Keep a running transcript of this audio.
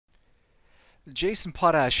Jason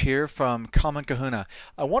Potash here from Kahuna.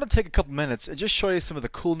 I want to take a couple minutes and just show you some of the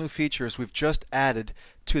cool new features we've just added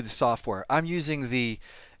to the software. I'm using the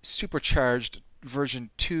supercharged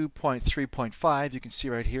version 2.3.5. You can see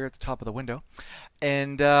right here at the top of the window.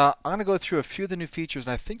 And I'm going to go through a few of the new features,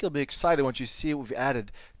 and I think you'll be excited once you see what we've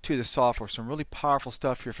added to the software. Some really powerful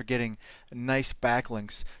stuff here for getting nice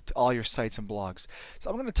backlinks to all your sites and blogs.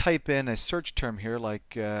 So I'm going to type in a search term here like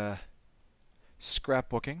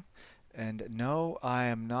scrapbooking. And no, I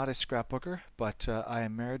am not a scrapbooker, but I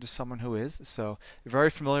am married to someone who is. So very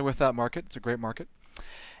familiar with that market. It's a great market.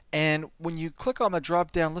 And when you click on the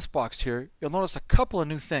drop-down list box here, you'll notice a couple of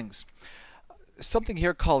new things. Something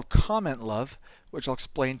here called Comment Love, which I'll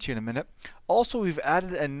explain to you in a minute. Also, we've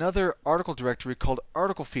added another article directory called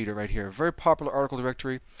Article Feeder right here. Very popular article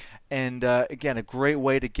directory, and again, a great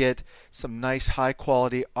way to get some nice,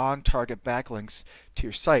 high-quality, on-target backlinks to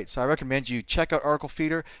your site. So I recommend you check out Article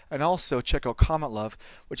Feeder and also check out Comment Love,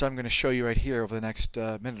 which I'm going to show you right here over the next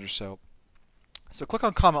minute or so. So click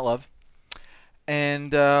on Comment Love,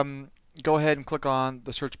 and go ahead and click on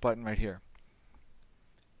the search button right here.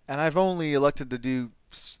 And I've only elected to do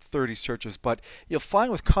 30 searches, but you'll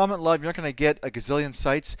find with Comment Love you're not going to get a gazillion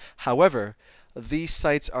sites. However, these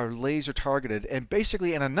sites are laser targeted, and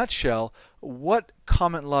basically in a nutshell what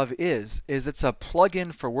Comment Love is it's a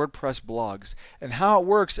plugin for WordPress blogs. And how it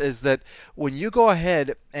works is that when you go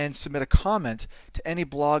ahead and submit a comment to any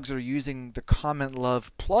blogs that are using the Comment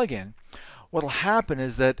Love plugin, what will happen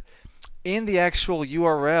is that in the actual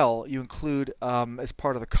URL you include as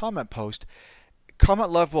part of the comment post,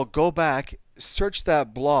 Comment Love will go back, search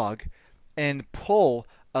that blog, and pull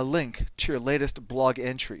a link to your latest blog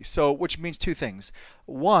entry. So, which means two things.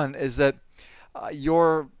 One is that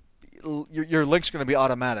your links are going to be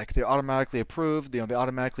automatic. They're automatically approved. They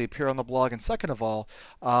automatically appear on the blog. And second of all,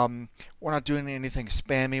 we're not doing anything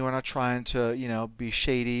spammy. We're not trying to be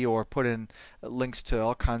shady or put in links to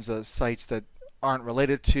all kinds of sites that aren't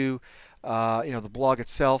related to the blog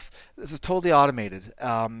itself. This is totally automated,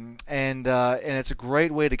 and it's a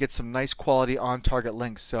great way to get some nice quality on-target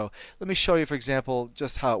links. So let me show you, for example,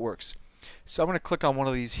 just how it works. So I'm going to click on one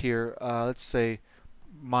of these here. Let's say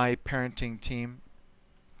My Parenting Team,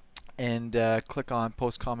 and click on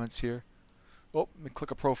Post Comments here. Oh, let me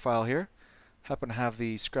click a profile here. Happen to have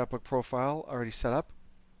the scrapbook profile already set up.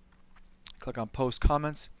 Click on Post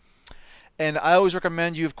Comments. And I always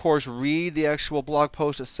recommend you, of course, read the actual blog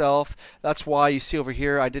post itself. That's why you see over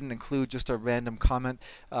here I didn't include just a random comment.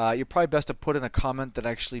 You're probably best to put in a comment that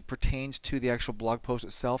actually pertains to the actual blog post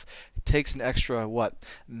itself. It takes an extra,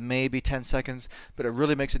 maybe 10 seconds, but it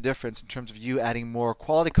really makes a difference in terms of you adding more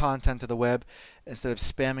quality content to the web instead of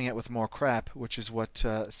spamming it with more crap, which is what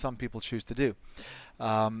some people choose to do.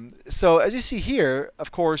 So as you see here,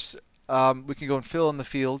 of course, we can go and fill in the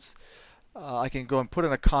fields. I can go and put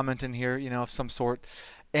in a comment in here, of some sort.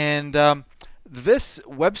 And this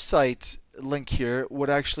website link here would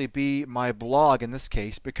actually be my blog in this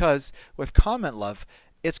case, because with Comment Love,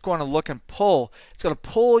 it's going to look and pull. It's going to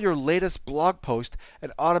pull your latest blog post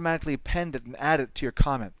and automatically append it and add it to your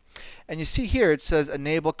comment. And you see here it says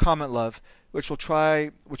Enable Comment Love, which will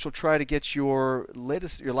try to get your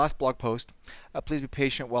last blog post. Please be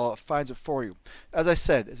patient while it finds it for you. As I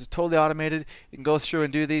said, this is totally automated. You can go through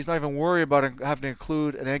and do these. Not even worry about having to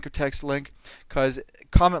include an anchor text link, because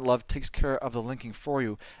Comment Love takes care of the linking for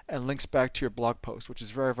you and links back to your blog post, which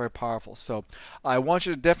is very, very powerful. So I want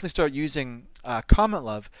you to definitely start using Comment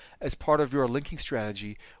Love as part of your linking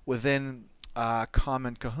strategy within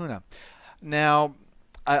Kahuna. Now,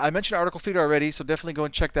 I mentioned Article Feeder already, so definitely go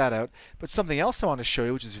and check that out. But something else I want to show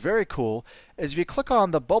you, which is very cool, is if you click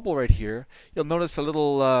on the bubble right here, you'll notice a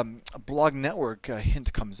little blog network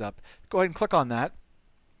hint comes up. Go ahead and click on that.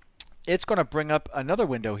 It's going to bring up another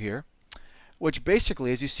window here, which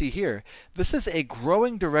basically, as you see here, this is a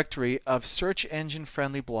growing directory of search engine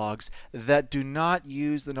friendly blogs that do not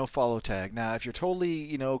use the nofollow tag. Now, if you're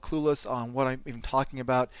totally clueless on what I'm even talking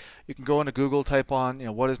about, you can go into Google, type on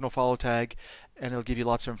what is nofollow tag, and it'll give you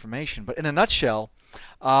lots of information. But in a nutshell,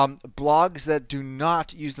 blogs that do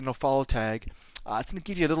not use the nofollow tag, it's going to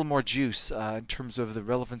give you a little more juice in terms of the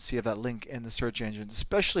relevancy of that link in the search engines,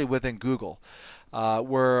 especially within Google,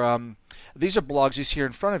 where these are blogs you see here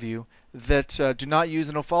in front of you that do not use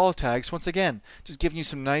the nofollow tags. Once again, just giving you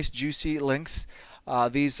some nice juicy links.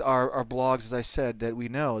 These are blogs, as I said, that we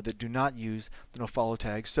know that do not use the nofollow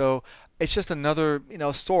tag. So it's just another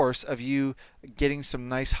source of you getting some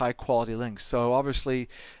nice high quality links. So obviously,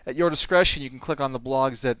 at your discretion, you can click on the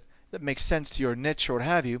blogs that make sense to your niche or what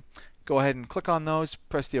have you. Go ahead and click on those,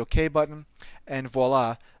 press the OK button, and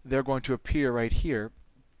voila, they're going to appear right here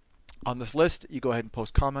on this list, you go ahead and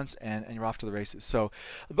post comments, and you're off to the races. So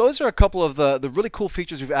those are a couple of the really cool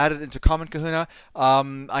features we've added into Comment Kahuna.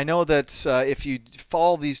 I know that if you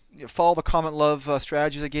follow the comment love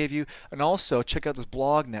strategies I gave you, and also check out this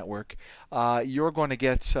blog network, you're going to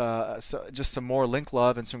get just some more link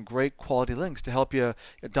love and some great quality links to help you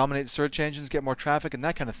dominate search engines, get more traffic, and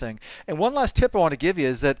that kind of thing. And one last tip I want to give you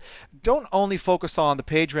is that don't only focus on the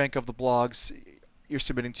page rank of the blogs you're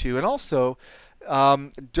submitting to, and also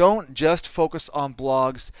don't just focus on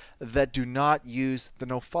blogs that do not use the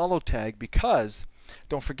nofollow tag, because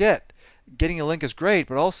don't forget, getting a link is great,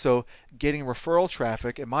 but also getting referral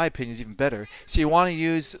traffic, in my opinion, is even better. So you want to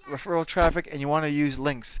use referral traffic and you want to use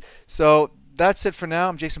links. So that's it for now.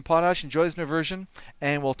 I'm Jason Potash. Enjoy this new version,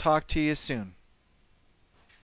 and we'll talk to you soon.